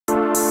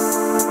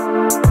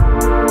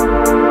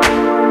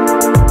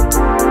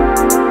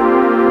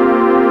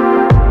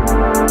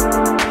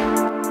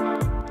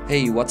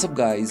Hey, what's up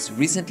guys?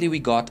 Recently we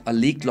got a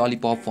leaked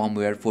Lollipop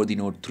firmware for the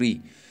Note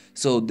 3.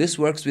 So this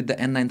works with the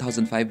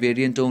N9005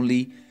 variant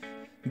only.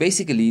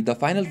 Basically, the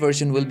final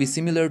version will be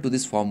similar to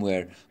this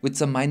firmware with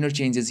some minor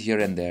changes here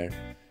and there.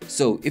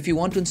 So if you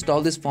want to install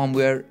this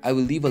firmware, I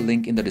will leave a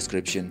link in the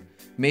description.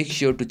 Make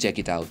sure to check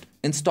it out.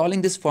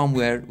 Installing this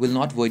firmware will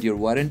not void your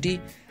warranty,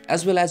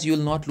 as well as you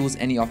will not lose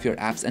any of your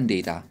apps and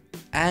data.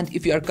 And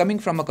if you are coming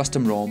from a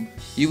custom ROM,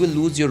 you will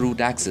lose your root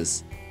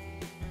access.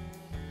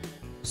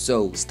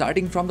 So,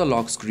 starting from the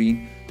lock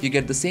screen, you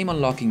get the same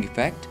unlocking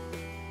effect,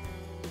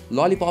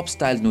 Lollipop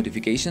style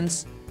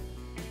notifications,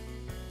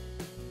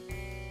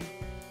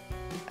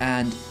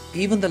 and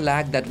even the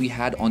lag that we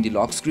had on the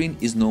lock screen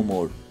is no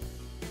more.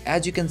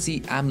 As you can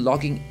see, I'm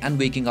locking and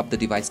waking up the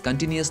device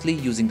continuously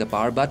using the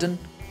power button,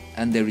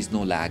 and there is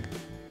no lag.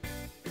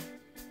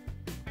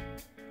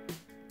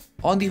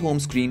 On the home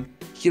screen,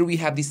 here we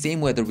have the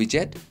same weather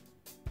widget.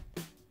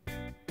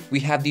 We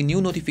have the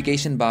new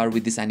notification bar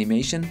with this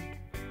animation.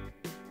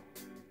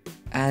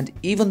 And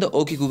even the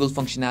OK Google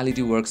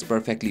functionality works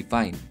perfectly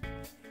fine.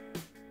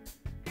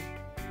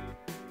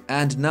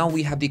 And now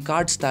we have the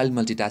card-style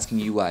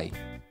multitasking UI.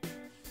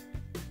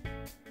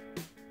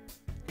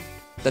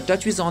 The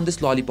TouchWiz on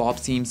this Lollipop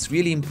seems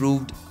really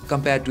improved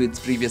compared to its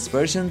previous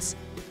versions.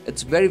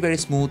 It's very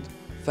smooth,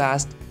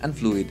 fast and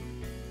fluid.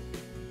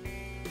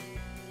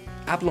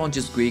 App launch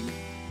is quick.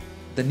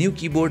 The new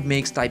keyboard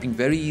makes typing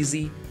very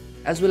easy,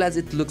 as well as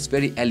it looks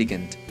very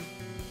elegant.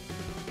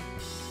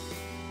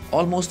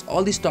 Almost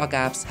all the stock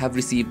apps have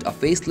received a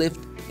facelift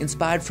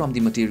inspired from the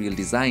material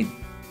design,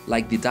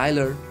 like the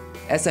dialer,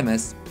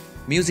 SMS,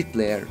 music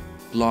player,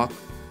 clock,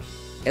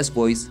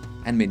 S-Voice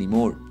and many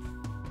more.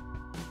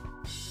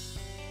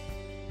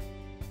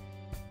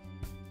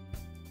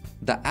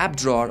 The app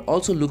drawer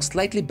also looks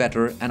slightly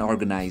better and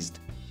organized.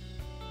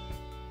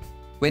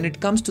 When it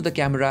comes to the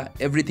camera,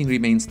 everything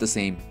remains the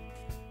same.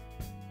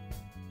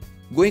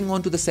 Going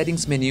on to the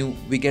settings menu,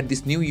 we get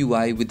this new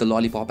UI with the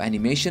Lollipop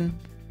animation,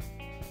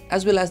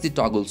 as well as the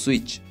toggle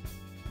switch.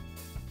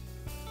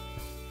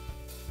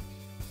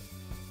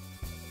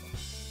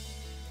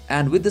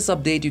 And with this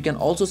update, you can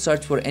also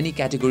search for any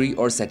category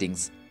or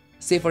settings.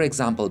 Say for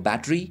example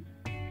battery,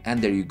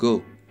 and there you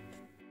go.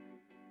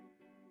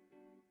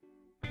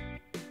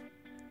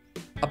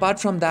 Apart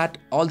from that,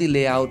 all the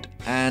layout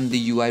and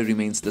the UI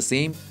remains the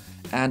same,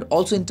 and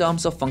also in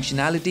terms of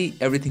functionality,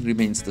 everything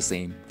remains the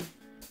same.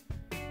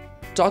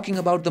 Talking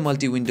about the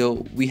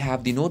multi-window, we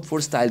have the Note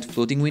 4 styled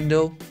floating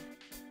window,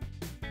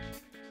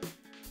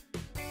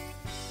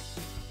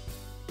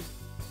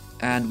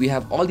 and we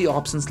have all the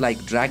options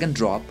like drag and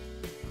drop,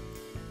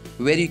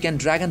 where you can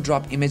drag and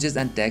drop images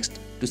and text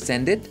to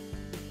send it.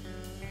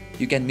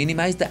 You can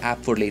minimize the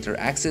app for later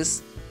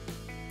access,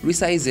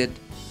 resize it,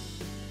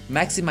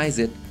 maximize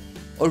it,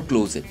 or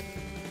close it.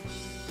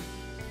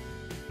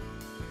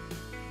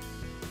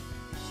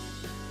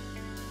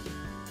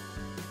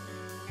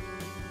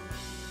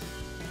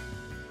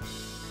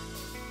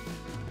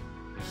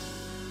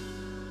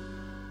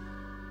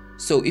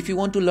 So if you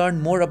want to learn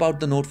more about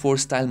the Note 4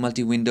 style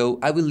multi-window,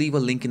 I will leave a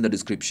link in the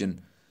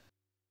description.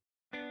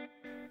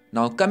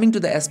 Now coming to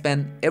the S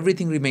Pen,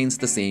 everything remains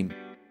the same.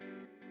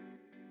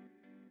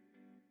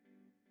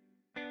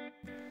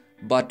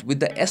 But with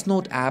the S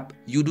Note app,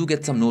 you do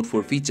get some Note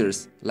 4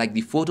 features like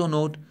the photo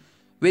note,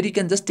 where you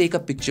can just take a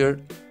picture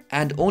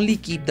and only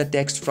keep the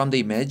text from the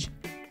image.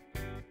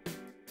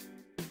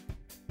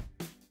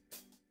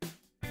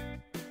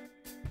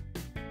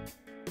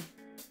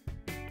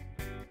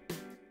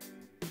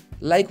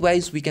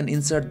 Likewise, we can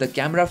insert the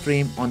camera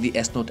frame on the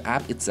S Note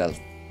app itself.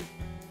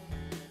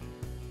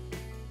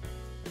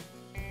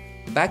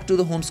 Back to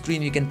the home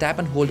screen, you can tap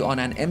and hold on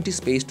an empty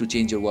space to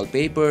change your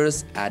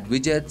wallpapers, add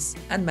widgets,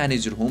 and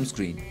manage your home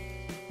screen.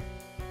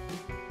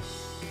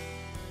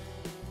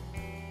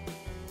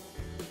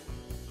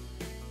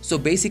 So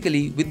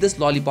basically, with this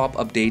Lollipop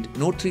update,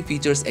 Note 3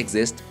 features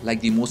exist like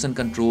the motion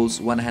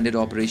controls, one-handed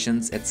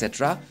operations,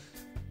 etc.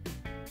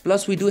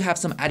 Plus, we do have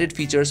some added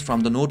features from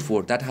the Note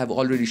 4 that I have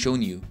already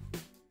shown you.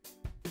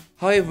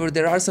 However,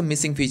 there are some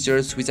missing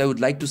features which I would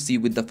like to see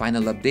with the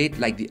final update,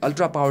 like the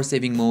ultra power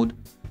saving mode,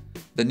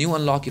 the new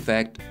unlock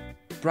effect,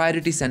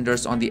 priority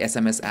senders on the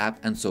SMS app,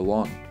 and so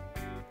on.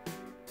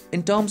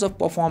 In terms of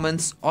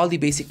performance, all the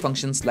basic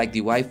functions like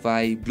the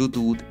Wi-Fi,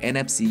 Bluetooth,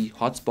 NFC,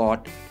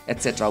 hotspot,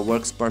 etc.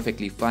 works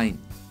perfectly fine.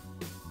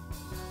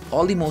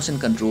 All the motion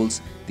controls,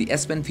 the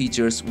S Pen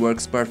features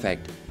works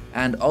perfect,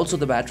 and also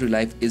the battery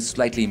life is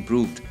slightly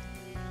improved.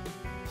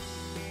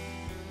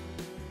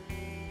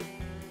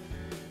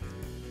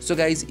 So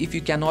guys, if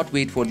you cannot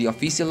wait for the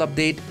official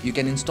update, you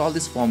can install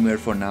this firmware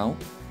for now,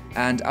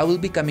 and I will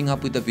be coming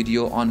up with a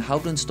video on how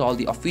to install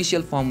the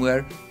official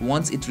firmware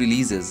once it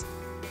releases.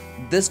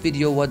 This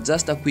video was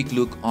just a quick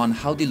look on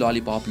how the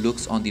Lollipop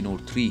looks on the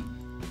Note 3.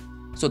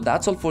 So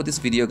that's all for this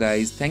video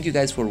guys. Thank you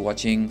guys for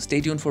watching.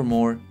 Stay tuned for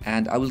more,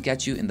 and I will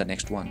catch you in the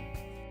next one.